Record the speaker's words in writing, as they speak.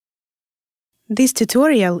This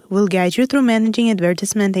tutorial will guide you through managing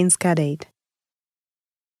advertisement in SkaDate.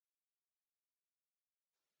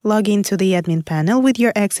 Log into the admin panel with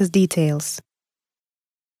your access details.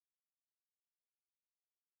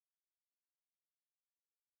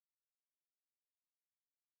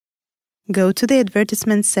 Go to the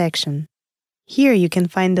Advertisement section. Here you can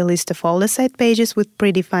find the list of all the site pages with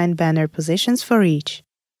predefined banner positions for each.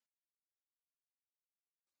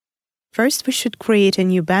 First, we should create a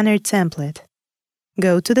new banner template.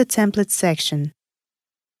 Go to the Template section.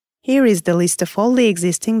 Here is the list of all the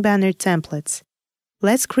existing banner templates.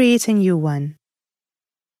 Let's create a new one.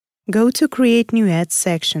 Go to Create New Ad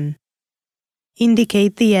section.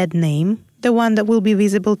 Indicate the ad name, the one that will be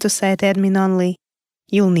visible to site admin only.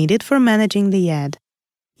 You'll need it for managing the ad.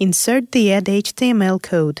 Insert the ad HTML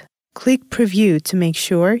code. Click Preview to make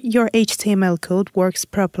sure your HTML code works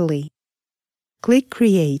properly. Click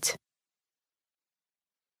Create.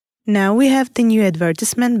 Now we have the new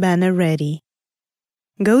advertisement banner ready.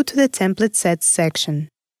 Go to the Template Sets section.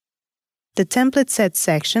 The Template Sets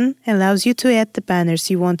section allows you to add the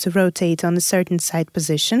banners you want to rotate on a certain site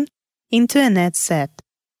position into an ad set.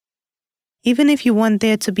 Even if you want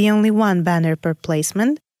there to be only one banner per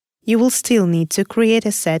placement, you will still need to create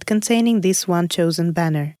a set containing this one chosen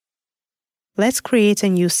banner. Let's create a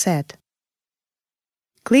new set.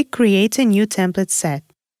 Click Create a new template set.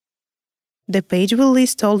 The page will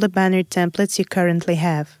list all the banner templates you currently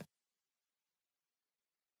have.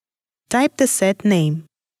 Type the set name.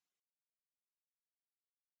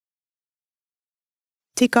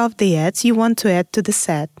 Tick off the ads you want to add to the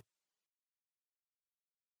set.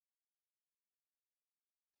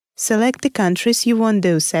 Select the countries you want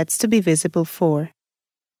those sets to be visible for.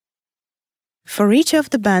 For each of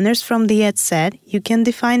the banners from the ad set, you can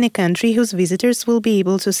define a country whose visitors will be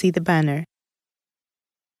able to see the banner.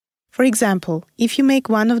 For example, if you make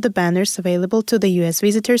one of the banners available to the US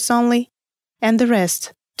visitors only, and the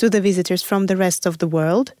rest to the visitors from the rest of the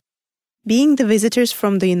world, being the visitors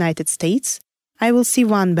from the United States, I will see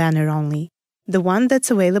one banner only, the one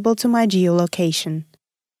that's available to my geolocation.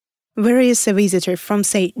 Whereas a visitor from,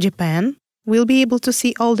 say, Japan will be able to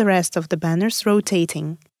see all the rest of the banners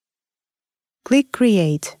rotating. Click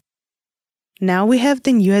Create. Now we have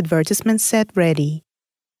the new advertisement set ready.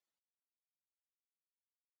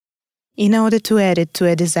 In order to add it to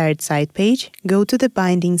a desired site page, go to the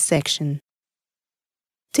Binding section.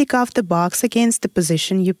 Tick off the box against the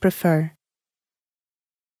position you prefer.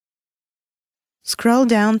 Scroll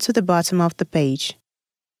down to the bottom of the page.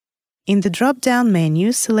 In the drop-down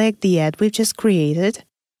menu, select the ad we've just created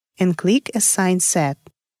and click Assign Set.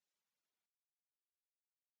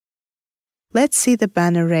 Let's see the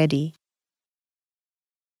banner ready.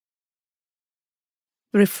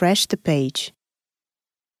 Refresh the page.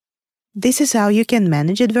 This is how you can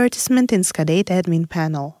manage advertisement in SkaDate Admin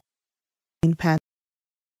Panel.